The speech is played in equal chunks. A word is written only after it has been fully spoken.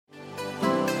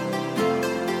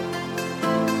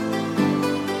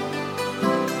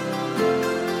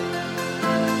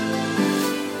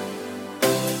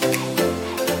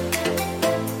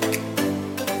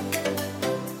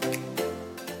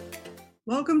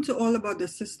Welcome to All About the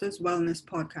Sisters Wellness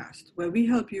podcast, where we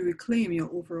help you reclaim your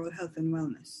overall health and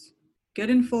wellness.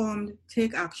 Get informed,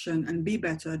 take action, and be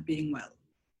better at being well.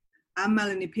 I'm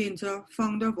Melanie Painter,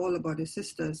 founder of All About the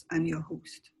Sisters and your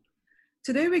host.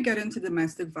 Today we get into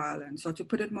domestic violence, or to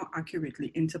put it more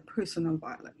accurately, interpersonal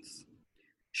violence.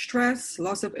 Stress,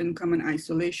 loss of income, and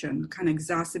isolation can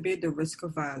exacerbate the risk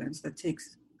of violence that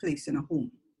takes place in a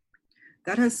home.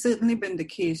 That has certainly been the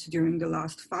case during the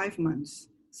last 5 months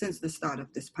since the start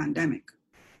of this pandemic.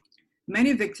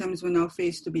 Many victims will now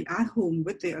face to be at home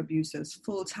with their abusers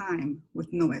full-time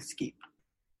with no escape.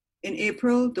 In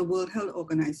April, the World Health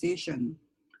Organization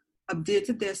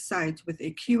updated their site with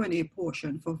a Q&A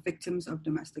portion for victims of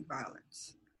domestic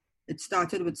violence. It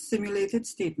started with simulated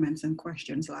statements and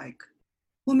questions like,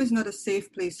 "Home is not a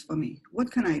safe place for me. What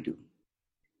can I do?"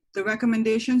 The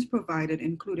recommendations provided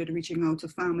included reaching out to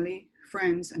family,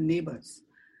 friends, and neighbors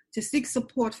to seek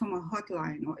support from a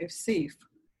hotline or, if safe,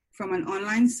 from an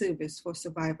online service for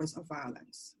survivors of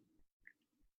violence.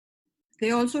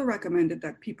 They also recommended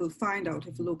that people find out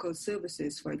if local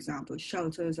services, for example,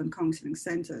 shelters and counseling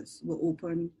centers, were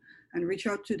open and reach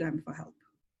out to them for help.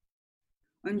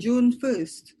 On June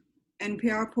 1st,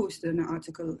 NPR posted an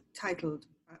article titled,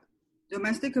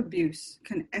 "Domestic Abuse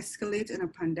Can Escalate in a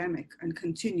Pandemic and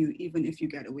Continue Even If You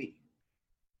Get Away."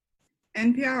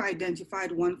 NPR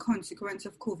identified one consequence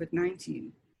of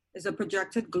COVID-19 as a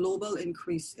projected global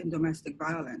increase in domestic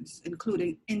violence,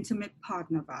 including intimate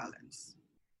partner violence.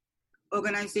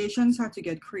 Organizations had to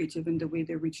get creative in the way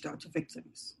they reached out to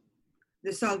victims.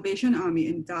 The Salvation Army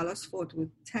in Dallas-Fort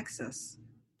Worth, Texas,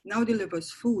 now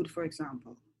delivers food, for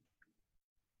example,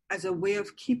 as a way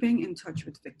of keeping in touch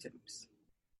with victims.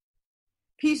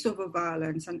 Peace Over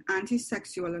Violence, an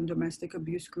anti-sexual and domestic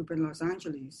abuse group in Los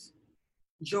Angeles,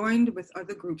 joined with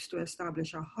other groups to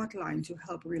establish a hotline to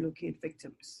help relocate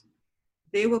victims.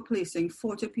 They were placing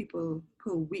 40 people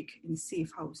per week in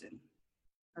safe housing.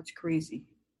 That's crazy.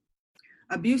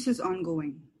 Abuse is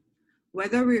ongoing.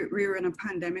 Whether we're in a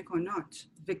pandemic or not,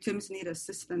 victims need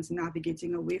assistance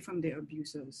navigating away from their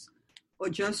abusers, or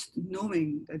just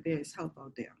knowing that there is help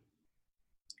out there.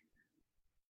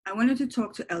 I wanted to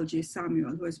talk to LJ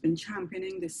Samuel, who has been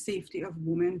championing the safety of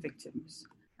women victims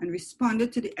and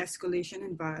responded to the escalation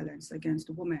in violence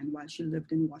against women while she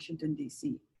lived in Washington,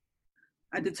 D.C.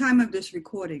 At the time of this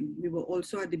recording, we were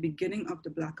also at the beginning of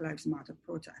the Black Lives Matter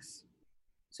protests.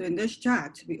 So in this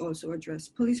chat, we also address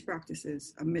police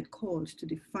practices amid calls to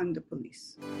defund the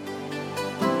police.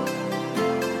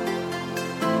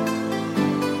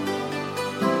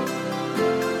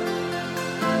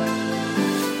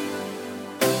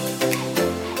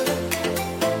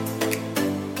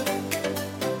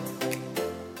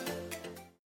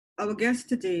 Our guest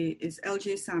today is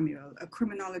LJ Samuel, a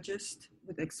criminologist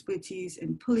with expertise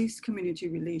in police community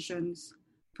relations,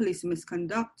 police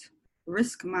misconduct,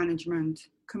 risk management,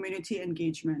 community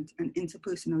engagement, and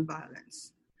interpersonal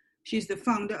violence. She's the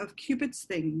founder of Cupid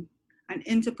Sting, an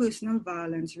interpersonal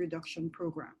violence reduction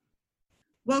program.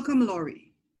 Welcome,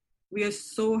 Laurie. We are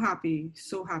so happy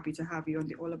to have you on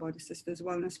the All About the Sisters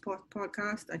Wellness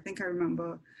podcast. I think I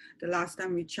remember the last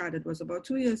time we chatted was about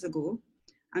 2 years ago.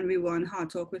 And we were on Hard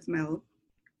Talk with Mel,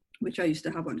 which I used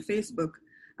to have on Facebook.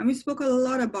 And we spoke a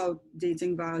lot about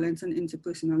dating violence and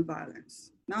interpersonal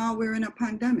violence. Now we're in a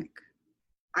pandemic,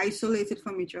 isolated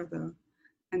from each other,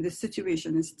 and the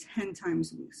situation is 10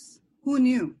 times worse. Who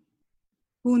knew?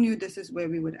 Who knew this is where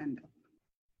we would end up?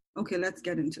 Okay, let's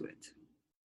get into it.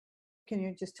 Can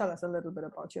you just tell us a little bit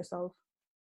about yourself?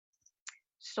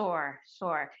 Sure.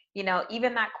 You know,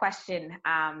 even that question,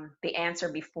 the answer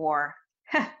before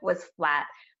was flat.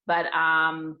 But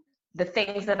the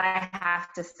things that I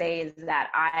have to say is that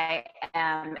I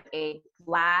am a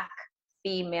Black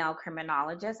female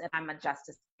criminologist and I'm a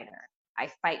justice fighter. I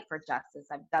fight for justice.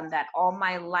 I've done that all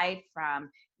my life,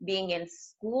 from being in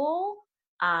school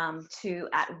to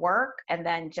at work, and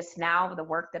then just now the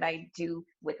work that I do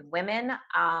with women.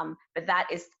 But that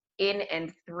is in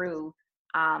and through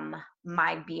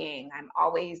my being. I'm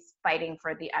always fighting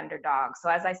for the underdog. So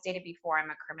as I stated before, I'm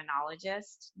a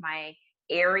criminologist. My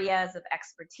areas of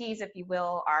expertise, if you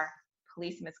will, are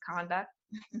police misconduct,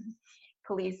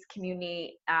 police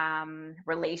community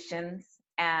relations,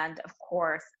 and of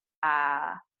course,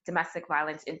 domestic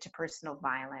violence, interpersonal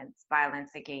violence,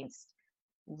 violence against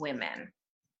women.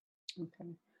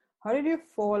 Okay. How did you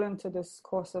fall into this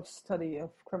course of study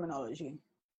of criminology?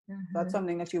 That's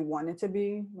something that you wanted to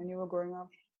be when you were growing up?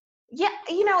 Yeah,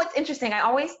 you know, it's interesting. I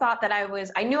always thought that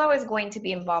I knew I was going to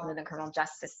be involved in the criminal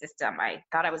justice system. I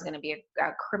thought I was going to be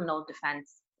a criminal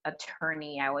defense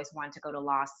attorney. I always wanted to go to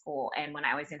law school. And when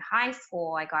I was in high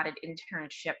school, I got an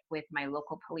internship with my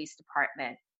local police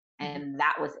department. And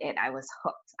that was it. I was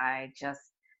hooked. I just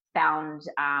found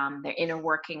their inner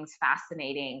workings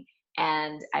fascinating.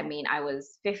 And I mean, I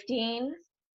was 15.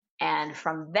 And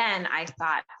from then I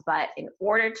thought, but in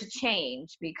order to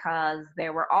change, because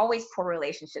there were always poor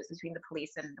relationships between the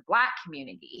police and the Black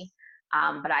community,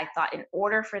 but I thought in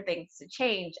order for things to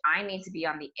change, I need to be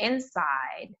on the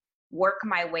inside, work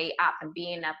my way up and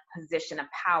be in a position of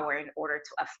power in order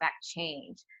to affect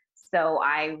change. So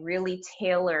I really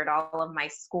tailored all of my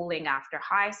schooling after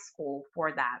high school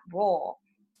for that role.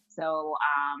 So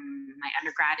my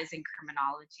undergrad is in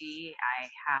criminology. I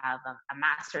have a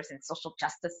master's in social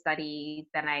justice studies.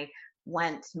 Then I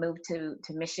moved to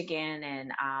Michigan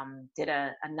and did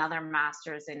another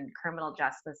master's in criminal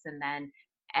justice, and then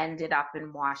ended up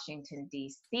in Washington,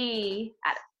 D.C.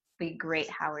 at the great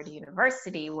Howard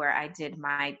University, where I did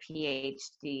my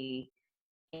PhD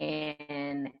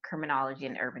in criminology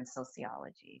and urban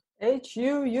sociology.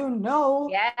 HU, you know.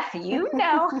 Yeah, you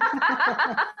know.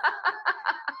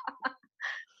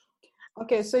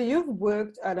 Okay, so you've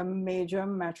worked at a major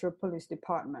metro police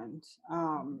department.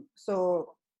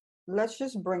 So let's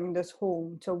just bring this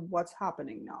home to what's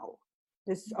happening now.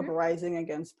 This uprising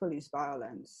against police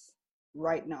violence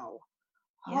right now.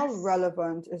 How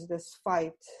relevant is this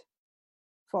fight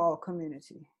for our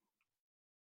community?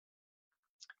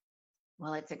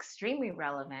 Well, it's extremely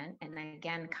relevant. And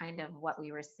again, kind of what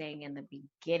we were saying in the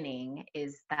beginning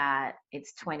is that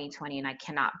it's 2020 and I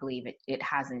cannot believe it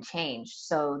hasn't changed.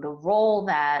 So the role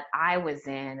that I was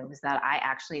in was that I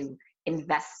actually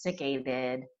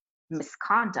investigated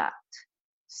misconduct.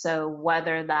 So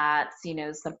whether that's,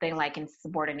 something like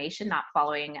insubordination, not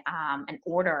following an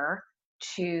order,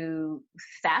 to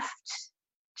theft,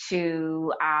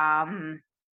 to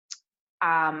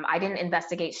I didn't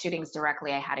investigate shootings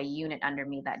directly. I had a unit under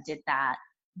me that did that,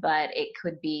 but it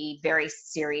could be very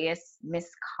serious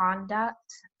misconduct,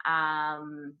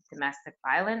 domestic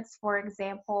violence, for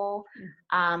example.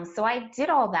 So I did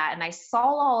all that, and I saw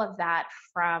all of that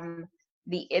from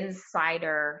the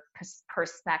insider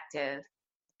perspective.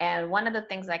 And one of the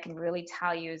things I can really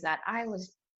tell you is that I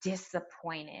was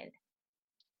disappointed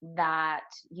that,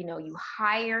 you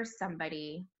hire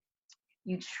somebody,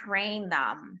 you train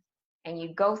them, and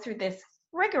you go through this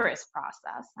rigorous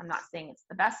process. I'm not saying it's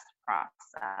the best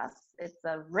process. It's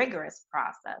a rigorous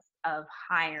process of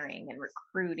hiring and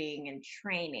recruiting and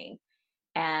training.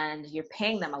 And you're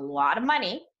paying them a lot of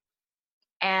money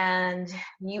and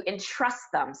you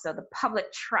entrust them. So the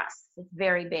public trust is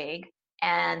very big.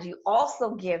 And you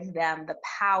also give them the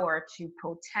power to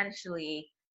potentially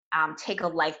take a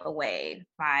life away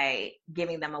by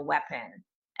giving them a weapon.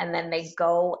 And then they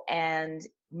go and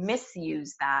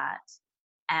misuse that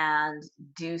and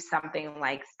do something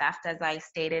like theft, as I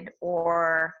stated,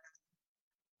 or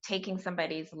taking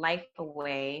somebody's life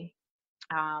away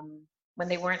when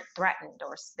they weren't threatened,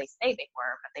 or they say they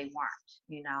were, but they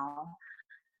weren't,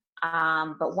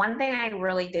 But one thing I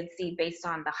really did see based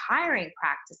on the hiring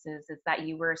practices is that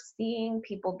you were seeing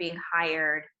people being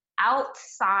hired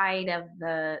outside of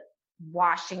the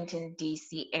Washington,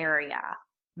 D.C. area,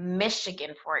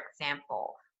 Michigan, for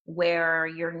example, where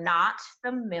you're not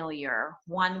familiar,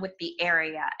 one, with the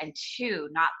area, and two,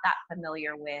 not that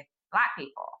familiar with Black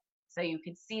people. So you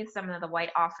could see some of the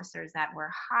white officers that were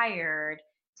hired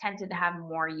tended to have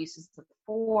more uses of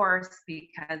force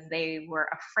because they were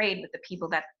afraid of the people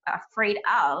that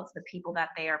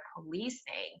they are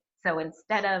policing. So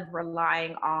instead of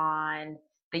relying on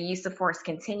the use of force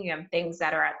continuum, things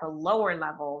that are at the lower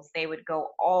levels, they would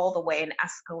go all the way and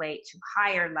escalate to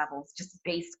higher levels just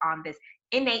based on this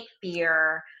innate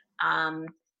fear, some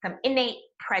innate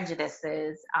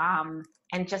prejudices,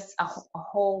 and just a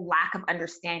whole lack of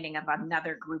understanding of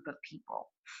another group of people.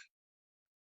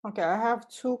 Okay, I have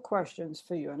two questions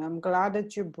for you, and I'm glad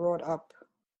that you brought up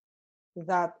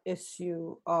that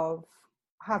issue of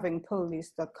having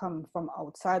police that come from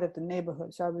outside of the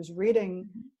neighborhood. So I was reading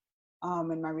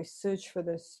in my research for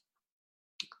this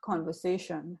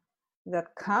conversation that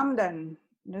Camden,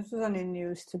 this was on the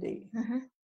news today,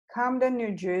 Camden,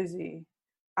 New Jersey,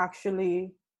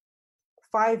 actually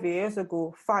 5 years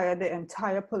ago fired the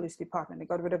entire police department. They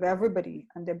got rid of everybody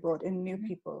and they brought in new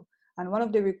people. And one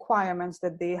of the requirements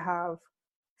that they have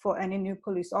for any new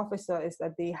police officer is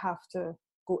that they have to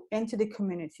go into the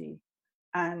community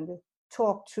and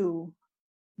talk to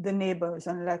the neighbors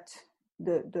and let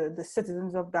the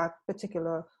citizens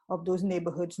of those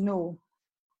neighborhoods know,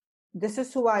 this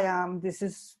is who I am, this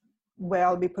is where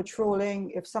I'll be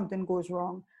patrolling if something goes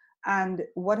wrong. And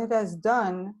what it has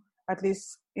done, at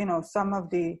least, some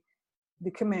of the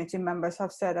the community members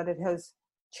have said that it has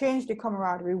changed the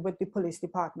camaraderie with the police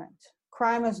department.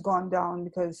 Crime has gone down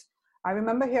because I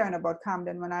remember hearing about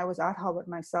Camden when I was at Howard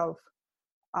myself,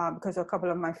 because a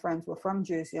couple of my friends were from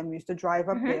Jersey and we used to drive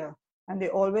up there, and they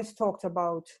always talked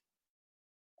about,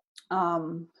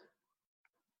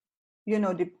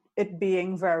 it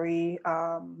being very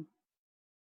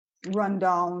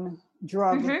rundown,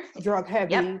 drug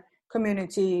heavy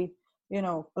community,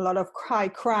 a lot of high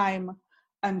crime.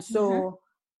 And so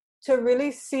to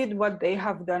really see what they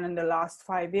have done in the last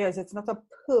 5 years, it's not a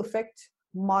perfect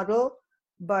model,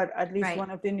 but at least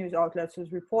one of the news outlets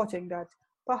was reporting that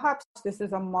perhaps this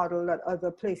is a model that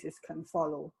other places can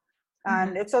follow.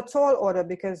 And it's a tall order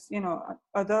because,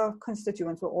 other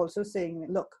constituents were also saying,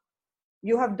 look,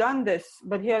 you have done this,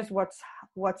 but here's what's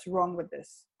wrong with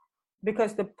this.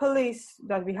 Because the police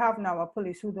that we have now are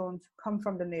police who don't come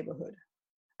from the neighborhood.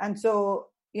 And so,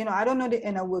 I don't know the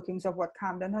inner workings of what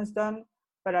Camden has done,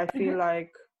 but I feel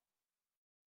like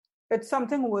it's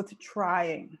something worth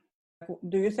trying.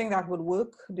 Do you think that would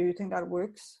work? Do you think that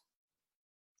works?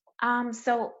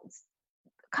 So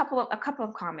a couple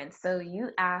of comments. So you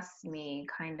asked me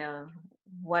kind of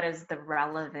what is the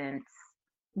relevance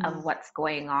of what's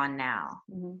going on now.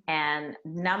 And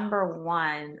number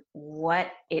one,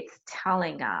 what it's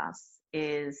telling us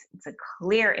is it's a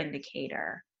clear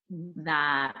indicator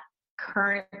that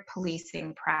current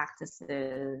policing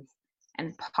practices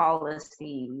and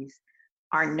policies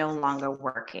are no longer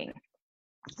working.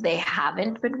 They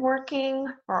haven't been working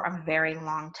for a very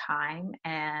long time,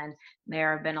 and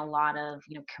there have been a lot of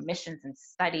commissions and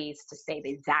studies to say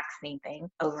the exact same thing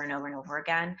over and over and over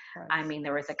again. Right. I mean,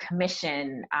 there was a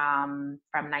commission from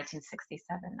 1967,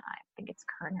 I think it's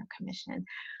Kerner Commission,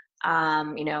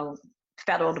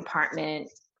 federal department,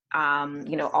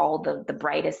 all the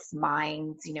brightest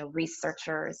minds,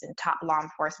 researchers and top law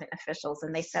enforcement officials,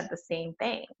 and they said the same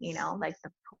thing, like the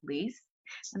police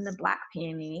and the Black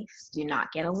community do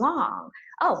not get along.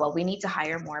 Oh, well, we need to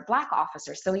hire more Black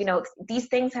officers. So, these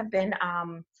things have been,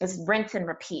 it's rinse and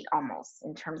repeat almost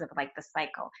in terms of like the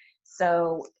cycle.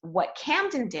 So what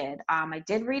Camden did, I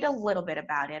did read a little bit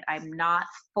about it. I'm not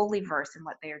fully versed in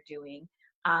what they're doing.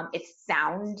 It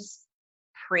sounds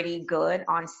pretty good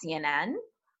on CNN.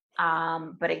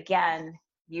 But again,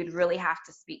 you'd really have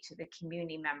to speak to the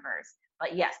community members.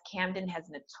 But yes, Camden has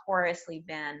notoriously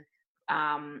been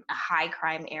a high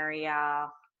crime area,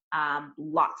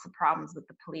 lots of problems with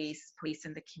the police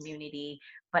in the community,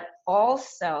 but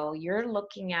also you're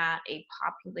looking at a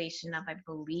population of, I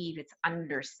believe it's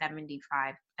under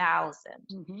 75,000.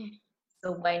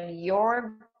 So when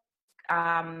you're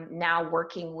now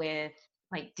working with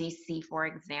like DC, for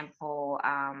example,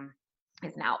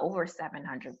 is now over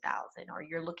 700,000, or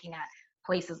you're looking at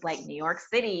places like New York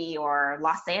City or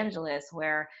Los Angeles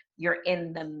where you're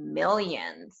in the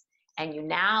millions. And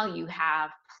you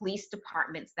have police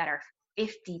departments that are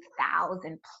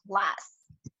 50,000 plus.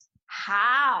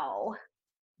 How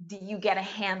do you get a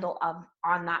handle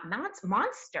on that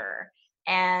monster?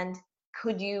 And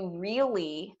could you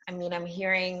really? I mean, I'm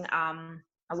hearing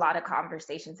a lot of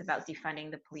conversations about defunding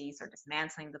the police or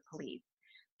dismantling the police.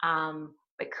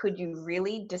 But could you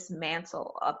really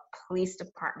dismantle a police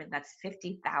department that's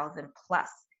 50,000 plus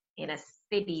in a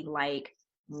city like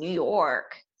New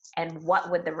York? And what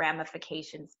would the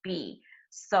ramifications be?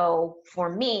 So for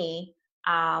me,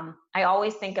 I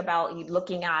always think about you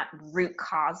looking at root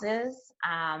causes.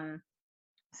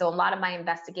 So a lot of my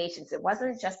investigations, it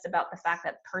wasn't just about the fact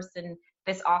that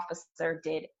this officer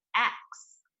did X.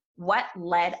 What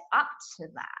led up to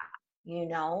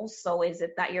that? So is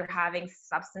it that you're having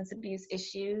substance abuse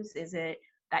issues? Is it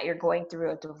that you're going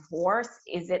through a divorce?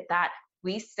 Is it that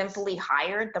we simply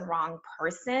hired the wrong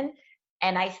person?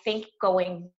 And I think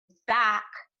going back,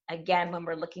 again, when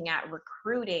we're looking at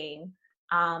recruiting,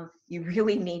 you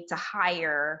really need to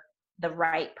hire the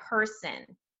right person.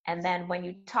 And then when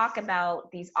you talk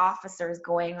about these officers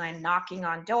going and knocking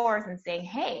on doors and saying,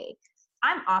 hey,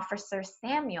 I'm Officer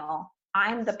Samuel,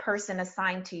 I'm the person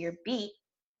assigned to your beat,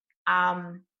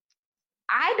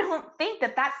 I don't think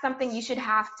that that's something you should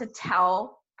have to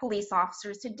tell police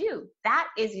officers to do. That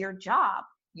is your job.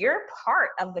 You're part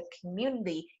of the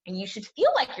community, and you should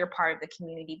feel like you're part of the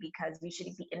community because you should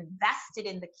be invested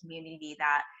in the community,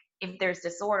 that if there's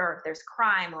disorder, if there's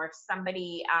crime, or if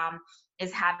somebody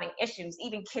is having issues,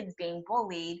 even kids being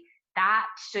bullied, that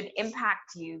should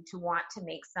impact you to want to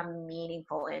make some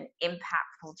meaningful and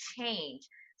impactful change.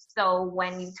 So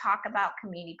when you talk about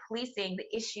community policing,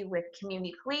 the issue with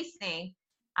community policing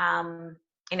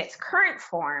in its current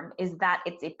form is that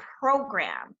it's a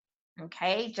program.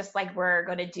 Okay, just like we're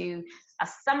going to do a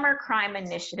summer crime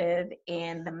initiative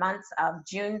in the months of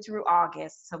June through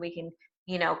August so we can,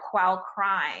 quell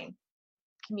crime.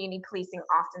 Community policing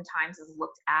oftentimes is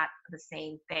looked at the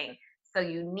same thing. So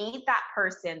you need that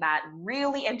person that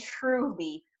really and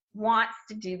truly wants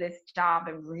to do this job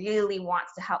and really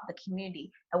wants to help the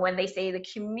community. And when they say the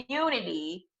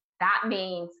community, that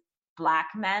means Black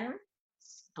men,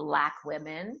 Black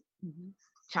women, Mm-hmm.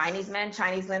 Chinese men,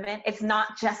 Chinese women. It's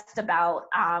not just about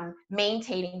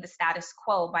maintaining the status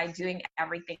quo by doing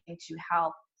everything to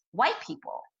help white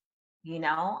people,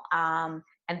 and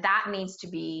that needs to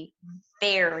be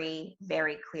very,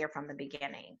 very clear from the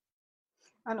beginning.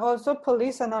 And also,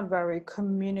 police are not very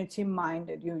community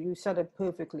minded. You said it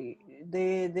perfectly.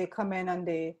 They come in and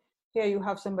here you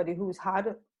have somebody who's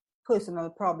had personal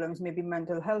problems, maybe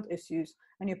mental health issues,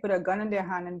 and you put a gun in their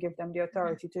hand and give them the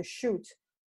authority to shoot.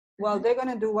 Well, they're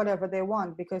going to do whatever they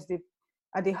want because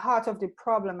at the heart of the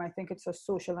problem, I think it's a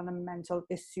social and a mental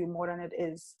issue more than it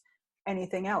is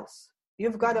anything else.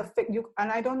 You've got to fix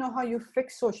and I don't know how you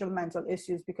fix social mental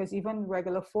issues, because even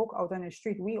regular folk out on the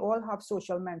street, we all have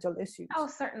social mental issues. Oh,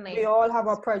 certainly. We all have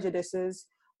our prejudices.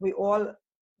 We all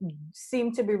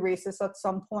seem to be racist at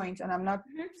some point. And I'm not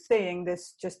saying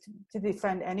this just to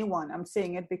defend anyone. I'm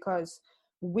saying it because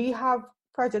we have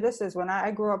prejudices. When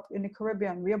I grew up in the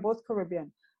Caribbean, we are both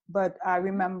Caribbean, but I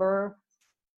remember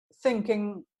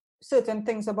thinking certain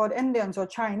things about Indians or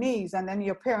Chinese, and then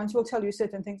your parents will tell you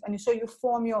certain things, and so you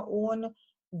form your own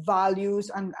values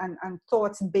and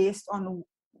thoughts based on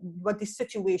what the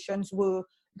situations were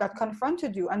that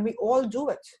confronted you. And we all do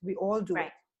it.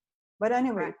 It. But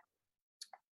anyway,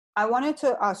 I wanted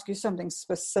to ask you something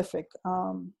specific.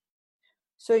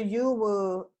 So you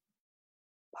were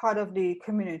part of the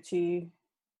community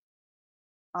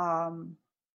or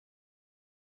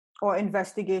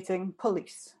investigating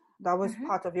police. That was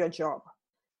part of your job.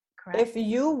 Correct. If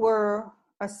you were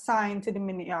assigned to the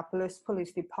Minneapolis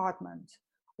Police Department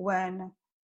when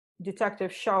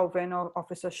Detective Chauvin or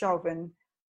Officer Chauvin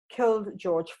killed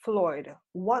George Floyd,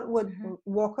 what would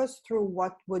walk us through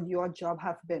what would your job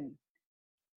have been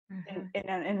in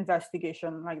an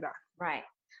investigation like that? Right.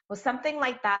 Well, something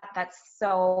like that's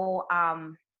so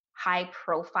high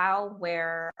profile,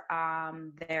 where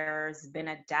there's been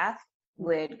a death,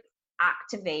 would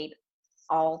activate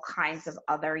all kinds of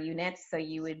other units. So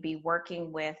you would be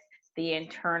working with the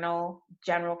internal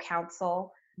general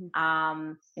counsel,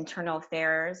 internal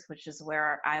affairs, which is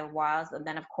where I was. And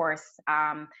then of course,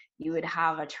 you would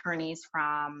have attorneys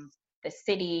from the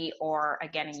city, or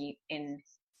again, in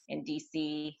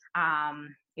DC,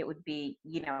 it would be,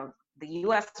 the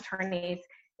US attorneys.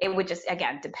 It would just,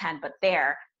 again, depend. But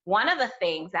one of the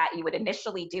things that you would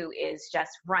initially do is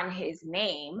just run his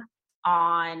name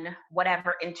on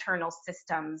whatever internal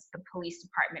systems the police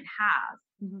department has.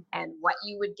 And what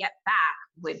you would get back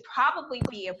would probably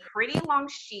be a pretty long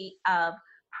sheet of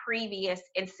previous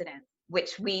incidents,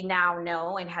 which we now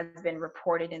know and has been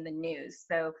reported in the news.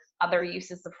 So other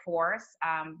uses of force,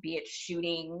 be it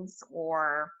shootings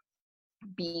or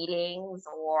beatings,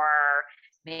 or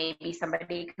maybe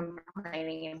somebody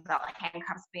complaining about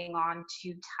handcuffs being on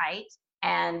too tight.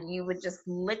 And you would just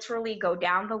literally go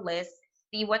down the list,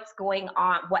 see what's going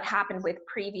on, what happened with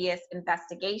previous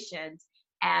investigations.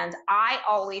 And I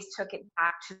always took it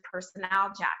back to personnel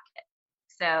jacket.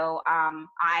 So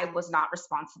I was not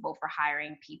responsible for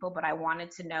hiring people, but I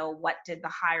wanted to know, what did the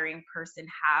hiring person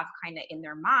have kind of in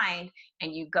their mind?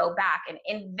 And you go back, and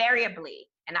invariably,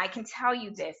 and I can tell you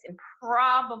this, and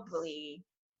probably,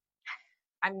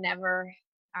 I'm never,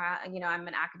 I'm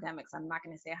an academic, so I'm not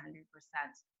going to say 100%,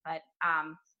 but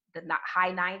the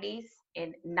high 90s,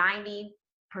 in 90%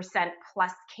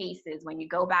 plus cases, when you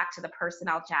go back to the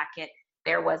personnel jacket,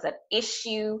 there was an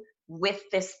issue with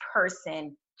this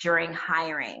person during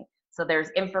hiring. So there's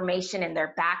information in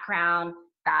their background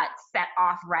that set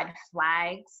off red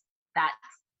flags that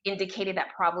indicated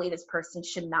that probably this person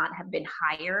should not have been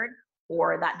hired,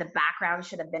 or that the background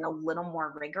should have been a little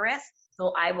more rigorous.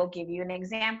 So I will give you an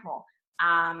example.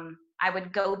 I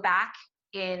would go back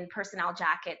in personnel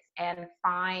jackets and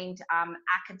find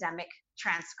academic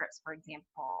transcripts, for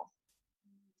example.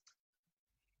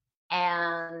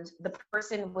 And the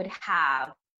person would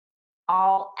have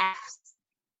all Fs.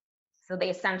 So they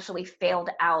essentially failed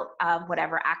out of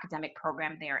whatever academic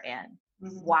program they're in.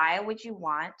 Why would you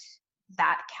want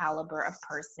that caliber of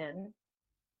person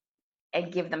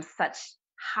and give them such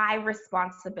high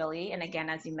responsibility? And again,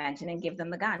 as you mentioned, and give them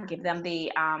the gun, give them the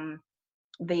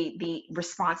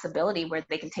responsibility where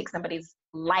they can take somebody's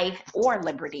life or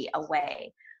liberty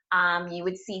away. You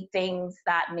would see things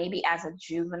that maybe as a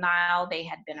juvenile they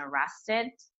had been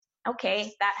arrested,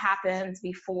 okay, that happens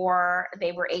before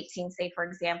they were 18, say, for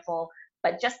example.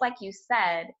 But just like you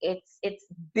said, it's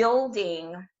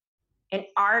building an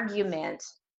argument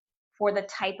for the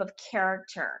type of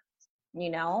character, you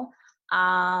know?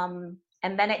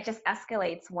 And then it just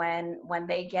escalates when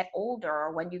they get older,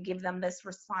 or when you give them this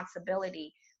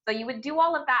responsibility. So you would do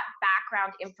all of that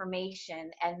background information,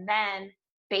 and then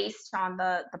based on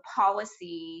the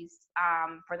policies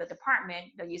for the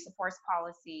department, the use of force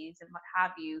policies and what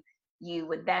have you, you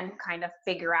would then kind of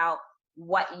figure out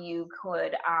what you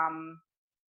could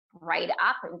write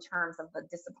up in terms of the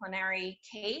disciplinary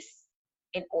case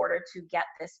in order to get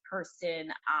this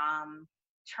person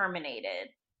terminated,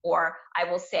 or I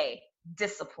will say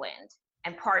disciplined.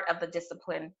 And part of the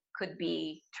discipline could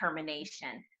be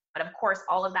termination. But of course,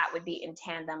 all of that would be in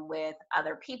tandem with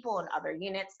other people and other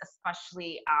units,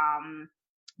 especially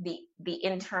the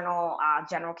internal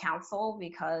general counsel,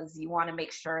 because you want to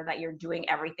make sure that you're doing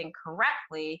everything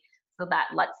correctly, so that,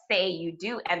 let's say you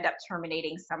do end up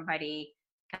terminating somebody,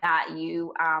 that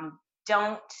you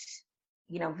don't,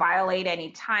 violate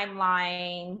any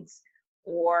timelines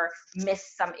or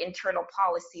miss some internal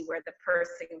policy where the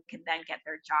person can then get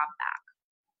their job back.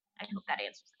 I hope that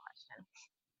answers the question.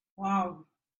 Wow.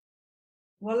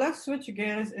 Well, let's switch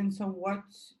gears into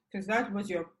because that was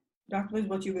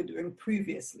what you were doing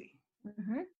previously.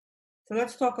 Mm-hmm. So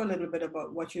let's talk a little bit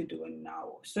about what you're doing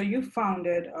now. So you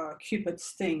founded Cupid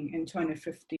Sting in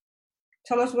 2015.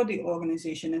 Tell us what the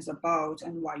organization is about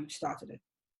and why you started it.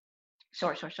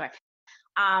 Sure. So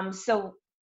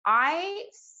I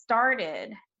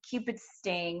started Cupid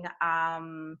Sting,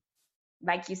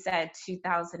 like you said,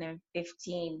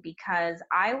 2015, because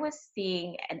I was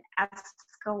seeing an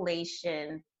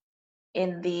escalation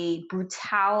in the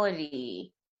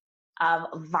brutality of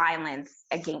violence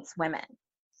against women.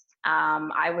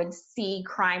 I would see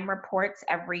crime reports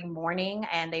every morning,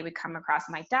 and they would come across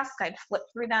my desk. I'd flip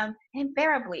through them, and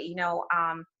invariably,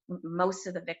 most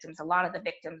of the victims, a lot of the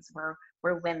victims were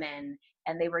women,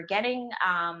 and they were getting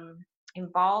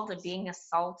involved in being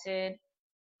assaulted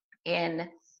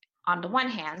on the one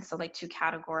hand, so like two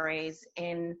categories,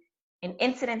 in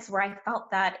incidents where I felt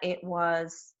that it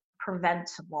was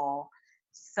preventable.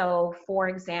 So, for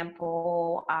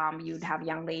example, you'd have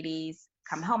young ladies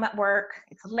come home at work,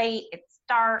 it's late, it's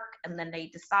dark, and then they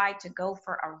decide to go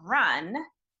for a run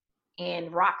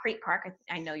in Rock Creek Park.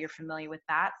 I know you're familiar with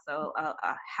that. So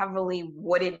a heavily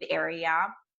wooded area,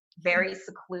 very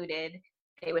secluded.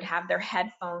 They would have their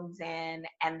headphones in,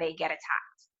 and they get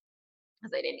attacked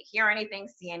because they didn't hear anything,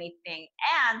 see anything,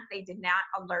 and they did not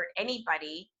alert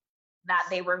anybody that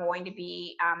they were going to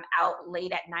be out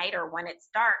late at night or when it's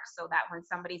dark, so that when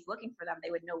somebody's looking for them,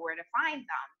 they would know where to find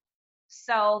them.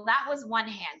 So that was one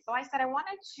hand. So I said I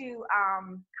wanted to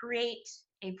create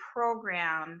a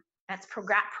program that's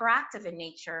proactive in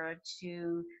nature to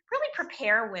really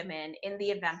prepare women in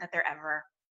the event that they're ever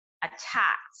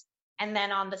attacked. And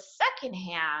then on the second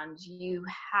hand, you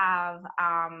have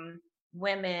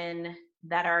women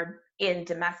that are in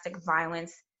domestic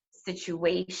violence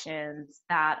situations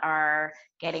that are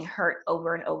getting hurt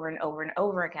over and over and over and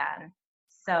over again.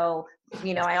 So,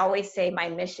 I always say my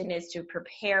mission is to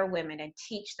prepare women and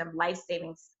teach them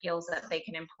life-saving skills that they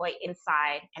can employ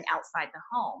inside and outside the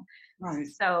home. Right.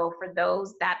 So for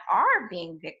those that are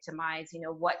being victimized,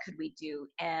 what could we do?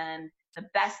 And the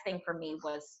best thing for me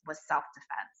was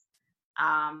self-defense.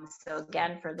 So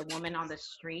again, for the woman on the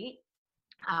street,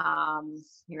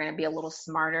 you're going to be a little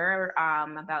smarter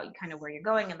about kind of where you're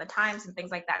going and the times and things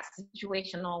like that,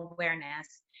 situational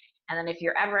awareness. And then if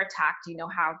you're ever attacked, you know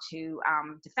how to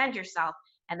defend yourself.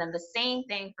 And then the same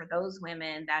thing for those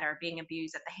women that are being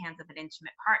abused at the hands of an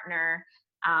intimate partner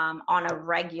on a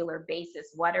regular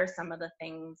basis. What are some of the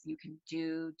things you can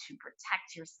do to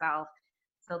protect yourself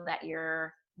so that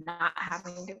you're not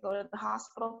having to go to the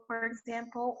hospital, for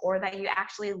example, or that you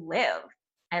actually live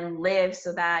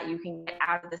so that you can get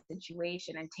out of the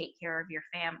situation and take care of your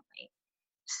family.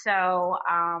 So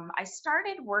I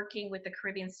started working with the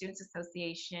Caribbean Students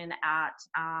Association at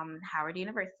Howard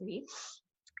University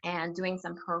and doing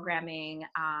some programming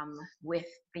with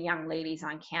the young ladies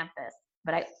on campus.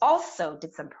 But I also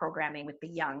did some programming with the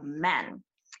young men.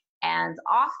 And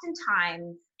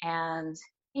oftentimes,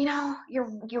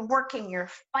 you're working, you're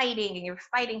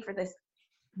fighting for this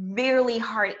really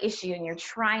hard issue, and you're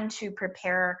trying to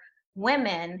prepare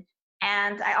women.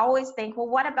 And I always think, well,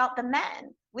 what about the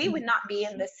men? We would not be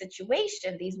in this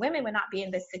situation. These women would not be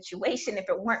in this situation if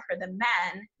it weren't for the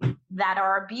men that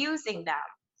are abusing them.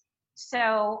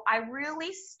 So I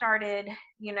really started,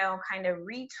 kind of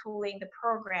retooling the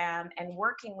program and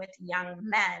working with young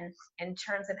men in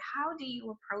terms of how do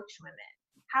you approach women?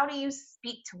 How do you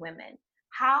speak to women?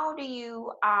 How do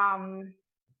you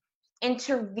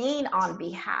intervene on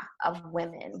behalf of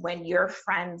women when your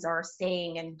friends are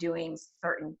saying and doing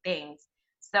certain things?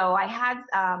 So I had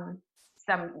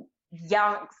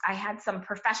some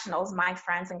professionals, my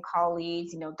friends and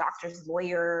colleagues, doctors,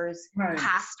 lawyers, Right.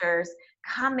 pastors,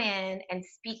 come in and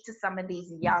speak to some of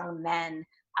these young men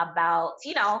about,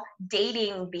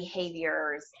 dating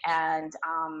behaviors and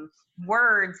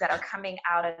words that are coming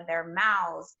out of their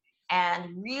mouths,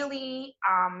 and really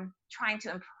trying to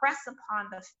impress upon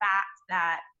the fact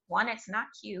that, one, it's not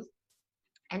cute,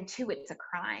 and two, it's a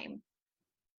crime.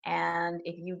 And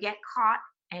if you get caught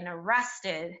and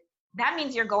arrested, that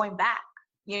means you're going back.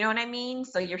 You know what I mean?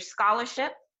 So your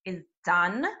scholarship is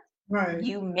done. Right.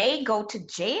 You may go to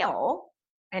jail,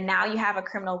 and now you have a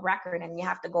criminal record and you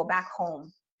have to go back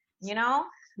home, Yeah.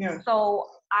 So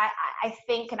I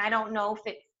think, and I don't know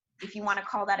if you want to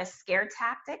call that a scare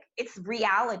tactic, it's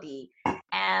reality.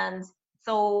 And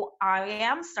so I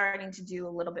am starting to do a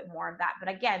little bit more of that. But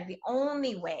again, the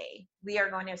only way we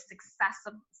are going to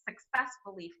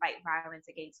successfully fight violence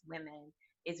against women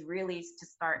is really to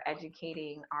start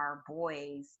educating our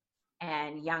boys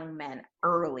and young men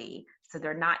early, so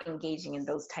they're not engaging in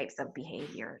those types of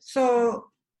behaviors. So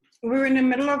we're in the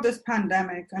middle of this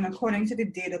pandemic, and according to the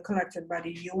data collected by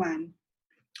the UN,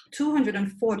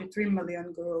 243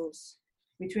 million girls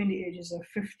between the ages of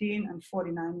 15 and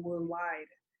 49 worldwide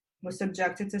were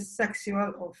subjected to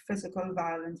sexual or physical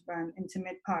violence by an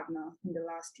intimate partner in the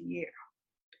last year.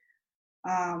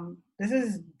 This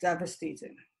is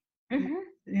devastating,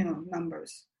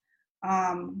 numbers.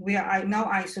 We are now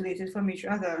isolated from each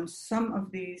other, and some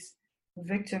of these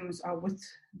victims are with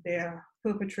their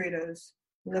perpetrators,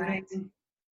 living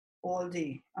all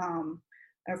day,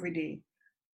 every day.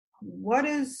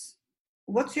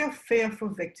 What's your fear for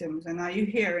victims, and are you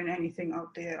hearing anything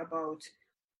out there about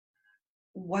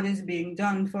what is being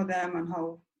done for them and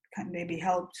how can they be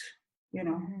helped?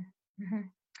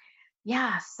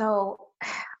 Yeah, so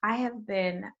I have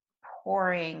been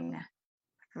pouring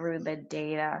through the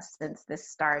data since this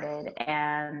started,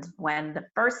 and when the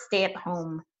first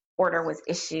stay-at-home order was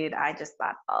issued, I just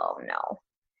thought, oh no,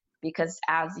 because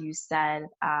as you said,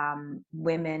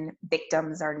 women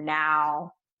victims are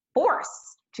now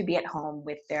forced to be at home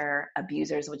with their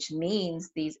abusers, which means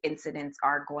these incidents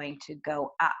are going to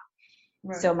go up.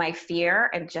 Right. So my fear,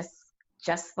 and just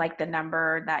like the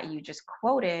number that you just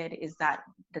quoted, is that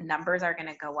the numbers are going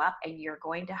to go up, and you're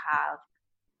going to have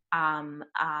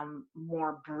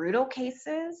more brutal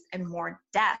cases and more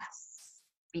deaths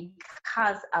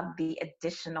because of the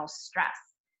additional stress.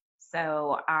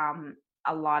 So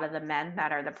a lot of the men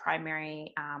that are the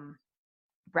primary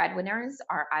breadwinners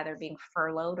are either being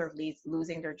furloughed or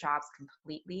losing their jobs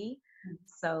completely. Mm-hmm.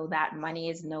 So that money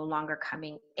is no longer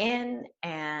coming in,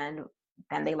 and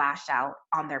then they lash out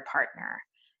on their partner.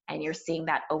 And you're seeing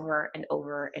that over and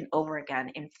over and over again.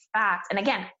 In fact, and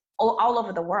again, all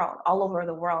over the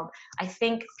world, I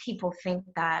think people think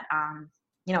that,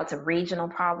 it's a regional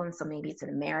problem. So maybe it's an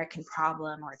American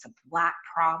problem, or it's a Black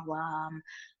problem.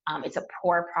 It's a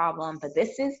poor problem, but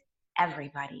this is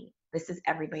everybody.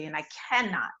 And I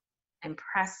cannot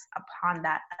impress upon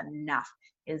that enough,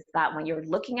 is that when you're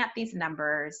looking at these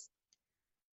numbers,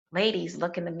 ladies,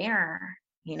 look in the mirror.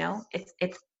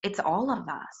 It's all of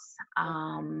us.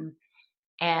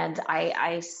 And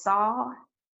I saw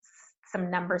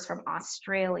some numbers from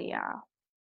Australia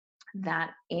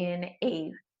that in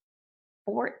a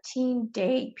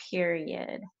 14-day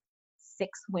period,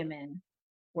 6 women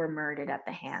were murdered at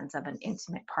the hands of an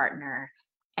intimate partner.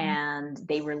 And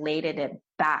they related it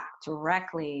back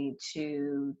directly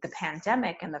to the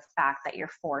pandemic and the fact that you're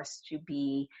forced to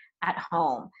be at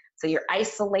home. So you're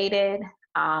isolated.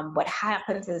 What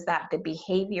happens is that the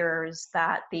behaviors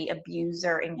that the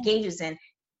abuser engages in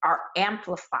are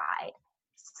amplified.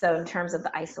 So in terms of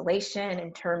the isolation,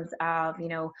 in terms of,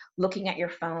 looking at your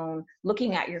phone,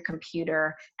 looking at your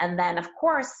computer, and then of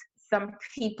course, some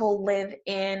people live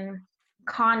in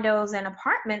condos and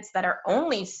apartments that are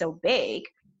only so big.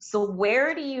 So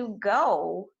where do you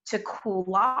go to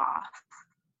cool off?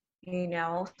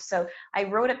 So I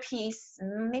wrote a piece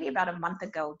maybe about a month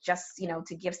ago, just,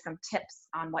 to give some tips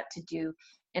on what to do.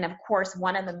 And of course,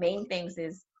 one of the main things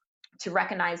is to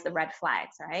recognize the red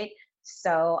flags, right?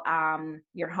 So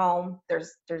your home,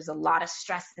 there's a lot of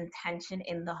stress and tension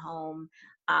in the home.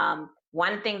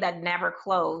 One thing that never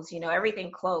closed,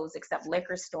 everything closed except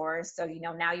liquor stores. So,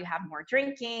 now you have more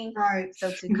drinking. Right.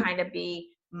 So to kind of be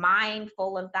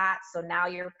mindful of that. So now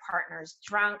your partner's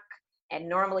drunk, and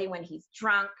normally when he's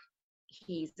drunk,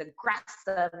 he's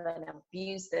aggressive and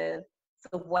abusive.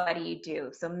 So what do you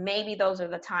do? So maybe those are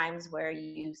the times where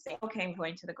you say, okay, I'm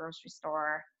going to the grocery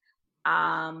store.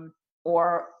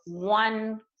 Or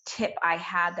one tip I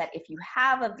had, that if you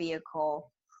have a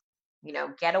vehicle,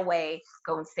 get away,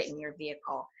 go and sit in your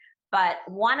vehicle. But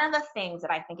one of the things that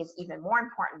I think is even more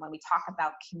important when we talk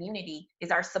about community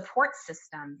is our support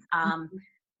system.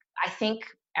 I think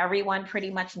everyone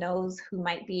pretty much knows who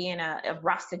might be in a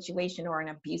rough situation or an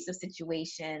abusive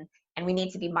situation. And we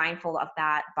need to be mindful of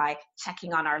that by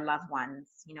checking on our loved ones,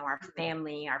 our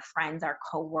family, our friends, our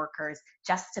coworkers,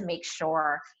 just to make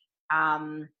sure,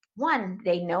 one,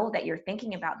 they know that you're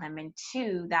thinking about them, and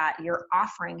two, that you're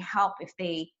offering help if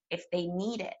they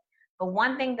need it. But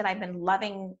one thing that I've been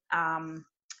loving,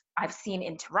 I've seen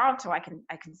in Toronto, I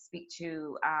can speak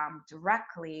to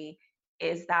directly,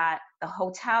 is that the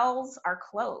hotels are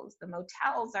closed, the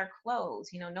motels are closed.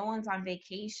 No one's on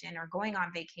vacation or going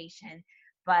on vacation,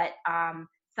 but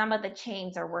some of the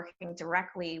chains are working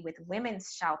directly with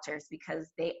women's shelters because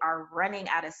they are running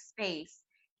out of space.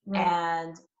 Right.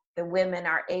 And the women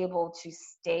are able to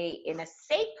stay in a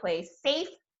safe place, safe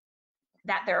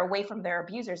that they're away from their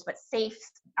abusers, but safe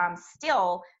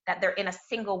still that they're in a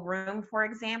single room, for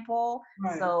example.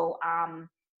 Right. So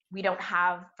we don't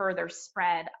have further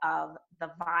spread of the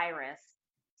virus.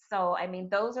 So, I mean,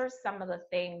 those are some of the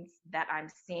things that I'm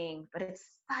seeing, but it's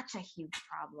such a huge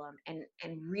problem and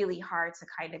really hard to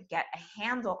kind of get a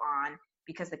handle on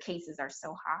because the cases are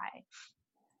so high.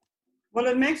 Well,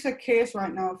 it makes a case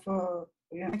right now for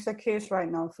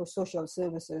social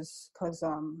services because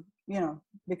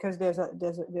because there's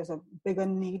a bigger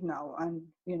need now, and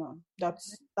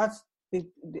that's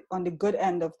on the good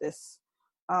end of this,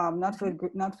 not for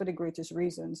the greatest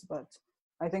reasons, but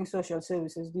I think social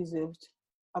services deserved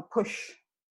a push,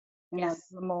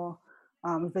 yes. more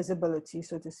visibility,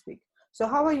 so to speak. So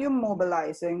how are you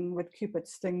mobilizing with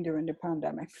Cupid's Sting during the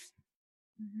pandemic?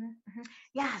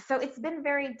 Yeah, so it's been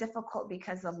very difficult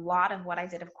because a lot of what I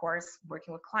did, of course,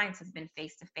 working with clients has been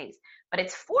face-to-face, but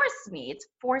it's forced me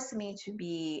to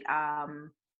be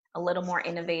a little more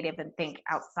innovative and think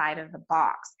outside of the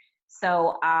box.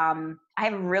 So I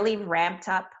have really ramped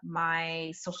up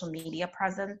my social media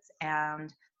presence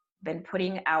and been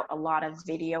putting out a lot of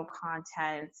video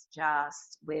content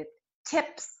just with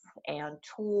tips and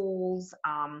tools,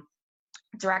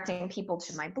 directing people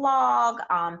to my blog,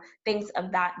 things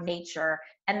of that nature.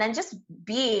 And then just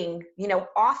being,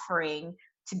 offering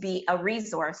to be a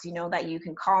resource, that you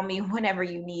can call me whenever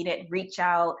you need it, reach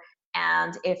out.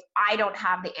 And if I don't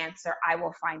have the answer, I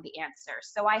will find the answer.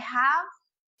 So I have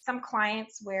some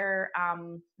clients where,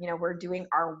 we're doing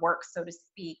our work, so to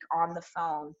speak, on the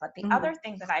phone. But the other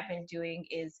thing that I've been doing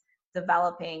is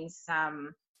developing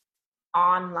some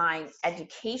online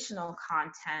educational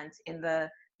content in the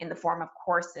form of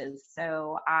courses.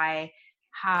 So I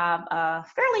have a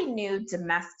fairly new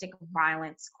domestic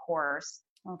violence course,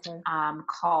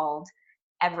 called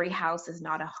Every House is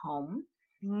Not a Home.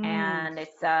 And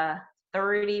it's a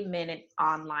 30-minute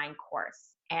online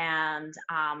course. And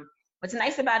what's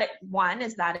nice about it, one,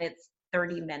 is that it's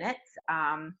 30 minutes.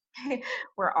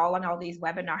 We're all on all these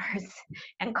webinars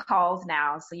and calls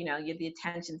now, so you have the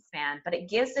attention span, but it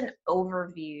gives an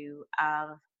overview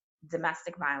of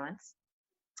domestic violence,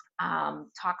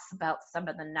 talks about some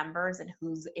of the numbers and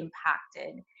who's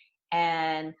impacted,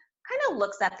 and kind of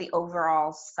looks at the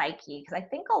overall psyche, because I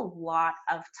think a lot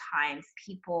of times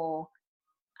people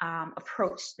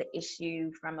approach the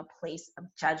issue from a place of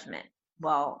judgment.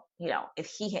 Well, if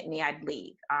he hit me, I'd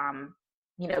leave.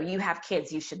 You have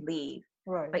kids, you should leave.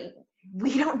 Right. But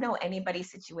we don't know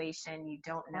anybody's situation. You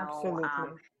don't know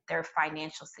their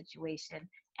financial situation.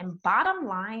 And bottom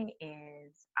line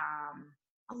is,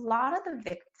 a lot of the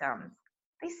victims,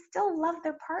 they still love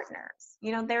their partners.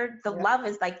 Love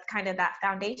is like kind of that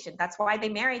foundation. That's why they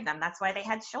married them. That's why they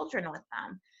had children with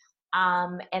them.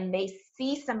 And they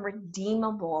see some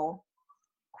redeemable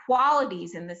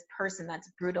qualities in this person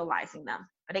that's brutalizing them.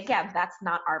 But again, that's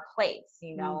not our place,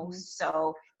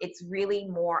 So it's really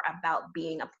more about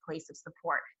being a place of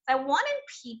support. So I wanted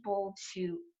people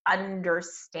to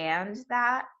understand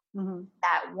that,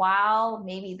 that while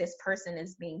maybe this person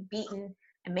is being beaten,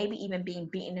 and maybe even being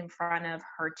beaten in front of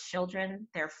her children,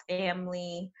 their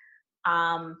family,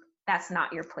 that's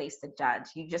not your place to judge.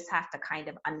 You just have to kind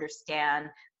of understand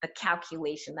the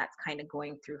calculation that's kind of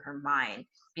going through her mind,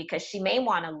 because she may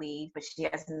want to leave, but she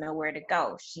doesn't know where to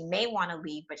go. She may want to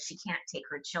leave, but she can't take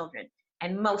her children.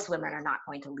 And most women are not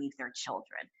going to leave their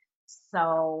children.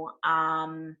 So,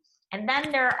 and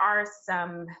then there are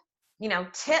some,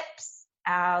 tips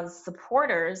as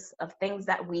supporters of things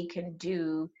that we can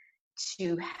do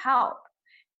to help.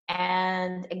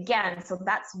 And again, so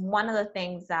that's one of the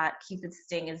things that Cupid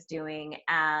Sting is doing.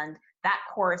 And that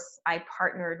course, I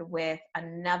partnered with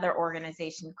another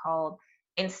organization called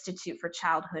Institute for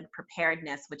Childhood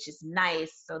Preparedness, which is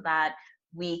nice so that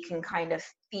we can kind of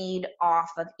feed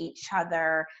off of each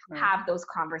other, have those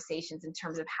conversations in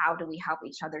terms of how do we help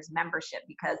each other's membership,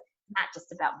 because it's not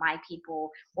just about my people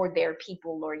or their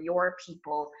people or your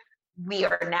people. We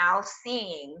are now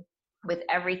seeing, with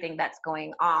everything that's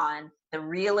going on, the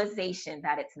realization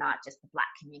that it's not just the Black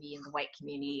community and the white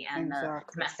community and the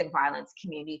domestic violence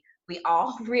community. We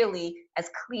all really, as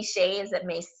cliche as it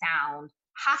may sound,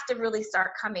 have to really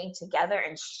start coming together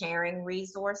and sharing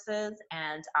resources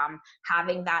and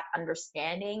having that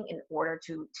understanding in order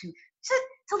to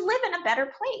live in a better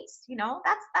place. You know,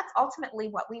 that's ultimately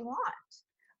what we want.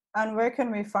 And where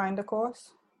can we find the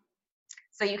course?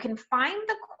 So you can find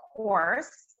the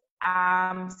course.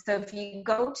 So if you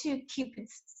go to Cupid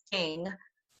Sting,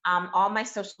 all my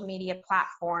social media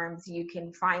platforms, you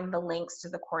can find the links to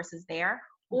the courses there,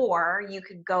 or you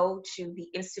could go to the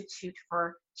Institute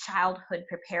for Childhood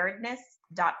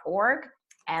Preparedness.org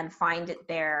and find it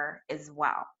there as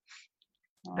well.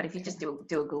 Okay. But if you just do a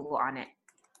Google on it,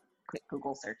 quick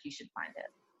Google search, you should find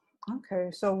it. Okay,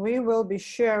 so we will be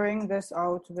sharing this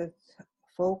out with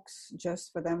folks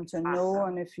just for them to know.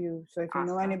 And if you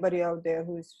know anybody out there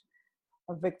who's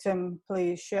a victim,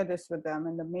 please share this with them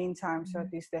in the meantime, so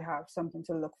at least they have something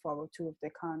to look forward to if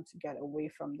they can't get away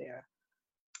from their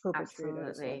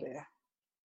perpetrators there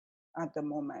at the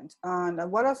moment. And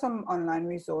what are some online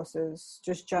resources,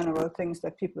 just general things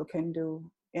that people can do,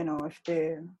 you know, if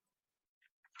they're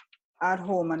at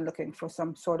home and looking for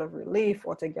some sort of relief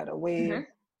or to get away?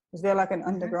 Is there like an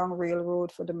underground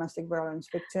railroad for domestic violence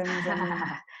victims?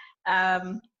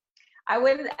 I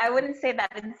wouldn't say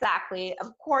that exactly.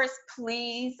 Of course,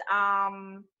 please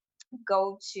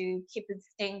go to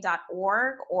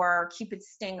cupidsting.org or Cupid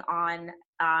Sting on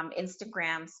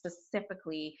Instagram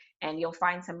specifically, and you'll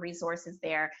find some resources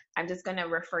there. I'm just going to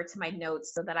refer to my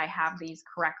notes so that I have these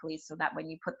correctly, so that when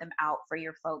you put them out for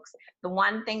your folks. The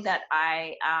one thing that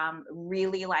I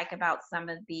really like about some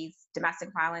of these domestic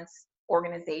violence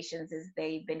organizations is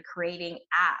they've been creating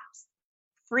apps,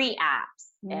 free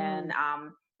apps, and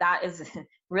that is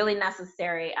really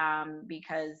necessary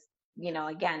because, you know,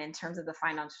 again, in terms of the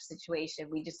financial situation,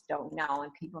 we just don't know,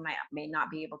 and people may not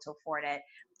be able to afford it.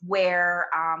 Where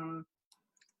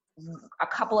a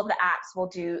couple of the apps will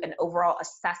do an overall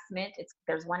assessment.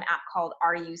 There's one app called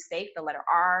Are You Safe? The letter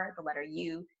R, the letter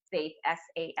U, Safe,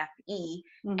 SAFE,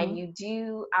 and you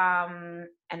do an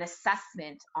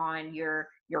assessment on your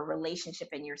relationship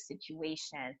and your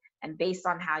situation. And based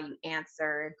on how you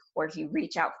answered, or if you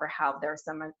reach out for help, there are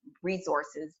some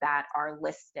resources that are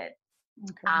listed.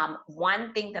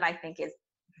 One thing that I think is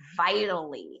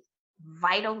vitally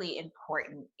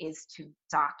important is to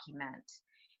document.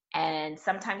 And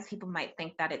sometimes people might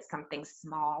think that it's something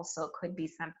small. So it could be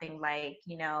something like,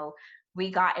 you know,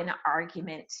 we got in an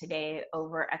argument today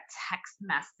over a text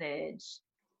message,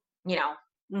 you know,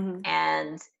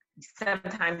 and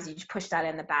sometimes you push that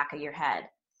in the back of your head.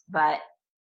 But,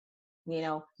 you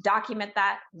know, document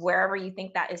that wherever you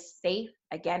think that is safe.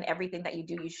 Again, everything that you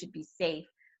do, you should be safe.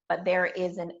 But there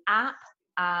is an app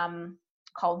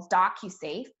called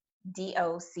DocuSafe,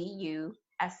 DocuSafe,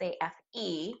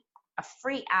 a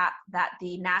free app that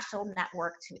the National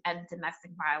Network to End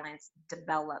Domestic Violence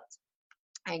developed.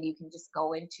 And you can just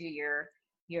go into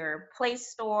your Play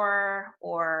Store,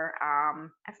 or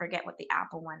I forget what the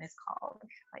Apple one is called.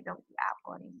 I don't do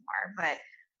Apple anymore, but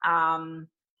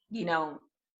you know,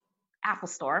 Apple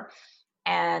Store,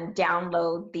 and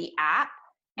download the app.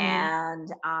 And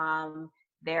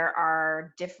there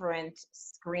are different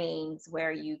screens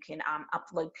where you can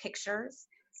upload pictures.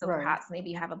 So perhaps maybe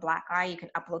you have a black eye, you can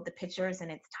upload the pictures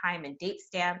and it's time and date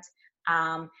stamped.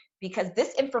 Because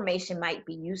this information might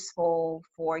be useful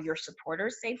for your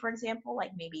supporters, say, for example, like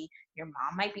maybe your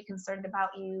mom might be concerned about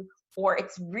you, or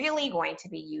it's really going to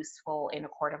be useful in a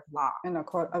court of law. In a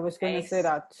court, I was going to say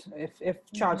that if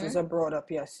charges are brought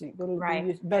up, yes, it will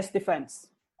be best defense.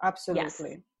 Absolutely.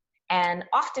 Yes. And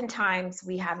oftentimes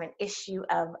we have an issue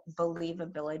of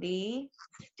believability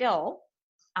still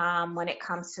when it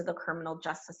comes to the criminal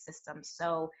justice system.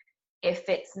 So if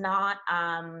it's not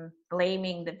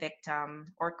blaming the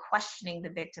victim or questioning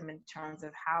the victim in terms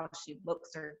of how she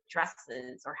looks or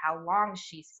dresses or how long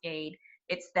she stayed,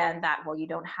 it's then that, well, you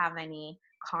don't have any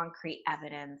concrete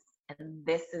evidence. And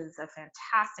this is a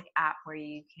fantastic app where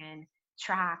you can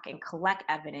track and collect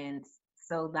evidence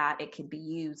so that it can be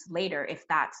used later if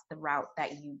that's the route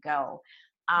that you go.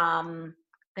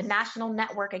 The National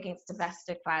Network Against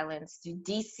Domestic Violence, the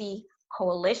DC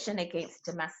Coalition Against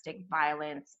Domestic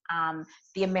Violence.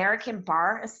 The American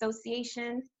Bar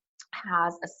Association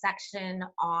has a section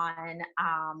on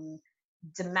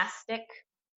domestic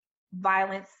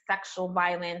violence, sexual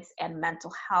violence, and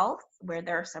mental health, where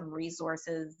there are some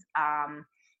resources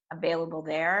available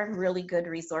there. Really good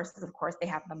resources. Of course, they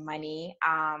have the money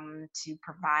to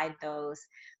provide those.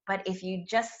 But if you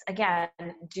just, again,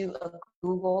 do a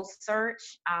Google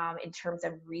search in terms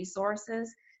of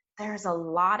resources, there's a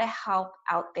lot of help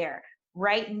out there.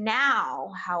 Right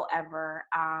now, however,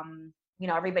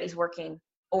 everybody's working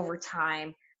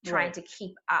overtime, trying to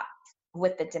keep up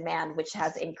with the demand, which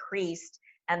has increased.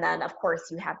 And then, of course,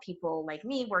 you have people like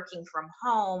me working from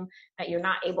home that you're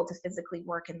not able to physically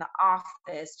work in the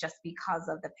office just because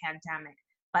of the pandemic.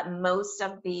 But most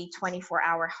of the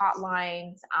 24-hour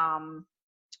hotlines,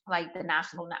 like the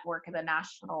National Network and the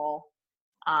National,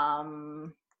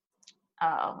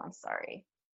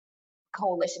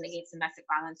 Coalition Against Domestic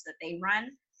Violence that they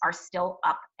run are still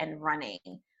up and running.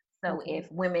 So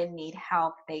if women need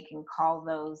help, they can call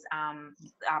those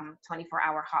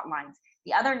 24-hour hotlines.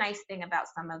 The other nice thing about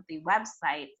some of the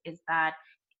websites is that,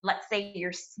 let's say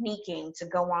you're sneaking to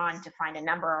go on to find a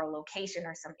number or a location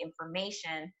or some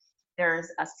information, there's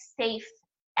a safe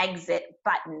exit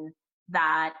button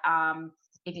that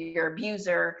if your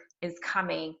abuser is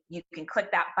coming, you can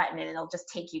click that button and it'll just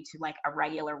take you to like a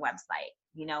regular website,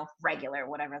 regular,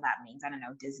 whatever that means. I don't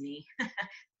know, Disney.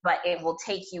 But it will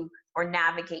take you or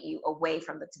navigate you away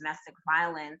from the domestic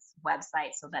violence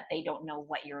website so that they don't know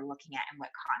what you're looking at and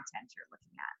what content you're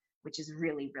looking at, which is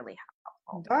really, really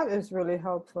helpful. That is really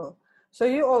helpful. So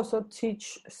you also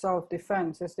teach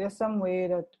self-defense. Is there some way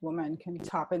that women can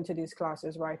tap into these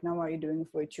classes right now? Are you doing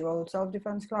virtual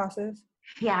self-defense classes?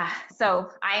 Yeah,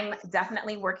 so I'm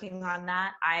definitely working on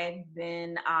that. I've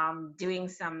been doing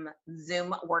some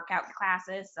Zoom workout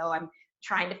classes. So I'm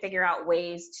trying to figure out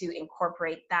ways to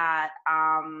incorporate that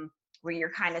where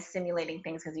you're kind of simulating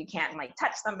things because you can't like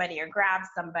touch somebody or grab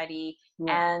somebody.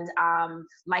 Yeah. And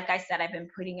like I said, I've been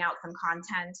putting out some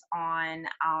content on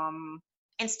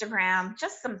Instagram,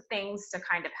 just some things to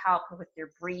kind of help with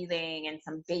your breathing and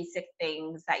some basic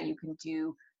things that you can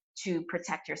do to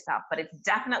protect yourself. But it's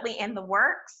definitely in the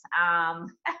works.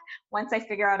 Once I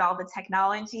figure out all the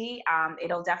technology,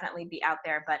 it'll definitely be out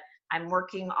there. But I'm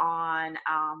working on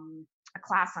a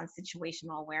class on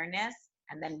situational awareness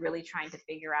and then really trying to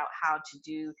figure out how to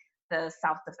do the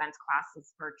self-defense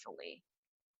classes virtually.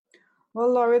 Well,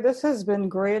 Laurie, this has been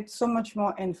great. So much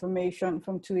more information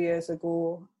from 2 years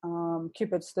ago.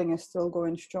 Cupid's thing is still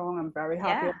going strong. I'm very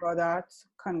happy about that.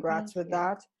 Congrats with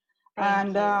that.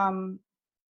 And I'm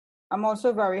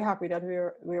also very happy that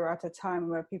we're at a time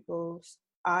where people's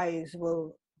eyes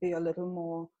will be a little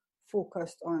more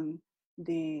focused on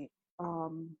the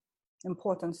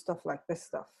important stuff like this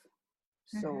stuff.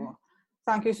 So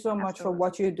thank you so much for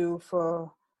what you do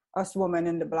for us women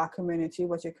in the Black community,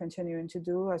 what you're continuing to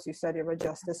do. As you said, you're a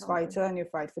justice fighter and you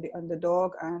fight for the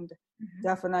underdog, and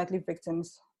definitely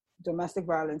domestic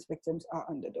violence victims are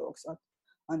underdogs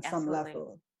on some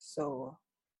level. So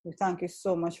we thank you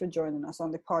so much for joining us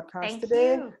on the podcast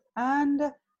today. You.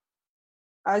 And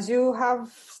as you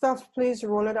have stuff, please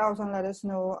roll it out and let us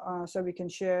know so we can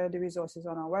share the resources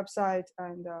on our website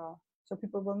and so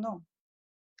people will know.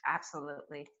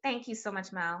 Absolutely. Thank you so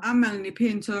much, Mel. I'm Melanie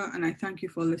Painter, and I thank you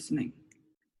for listening.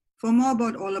 For more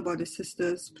about All About the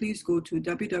Sisters, please go to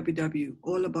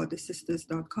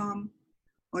www.allaboutthesisters.com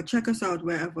or check us out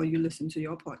wherever you listen to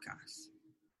your podcasts.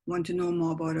 Want to know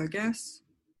more about our guests?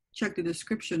 Check the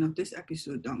description of this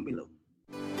episode down below.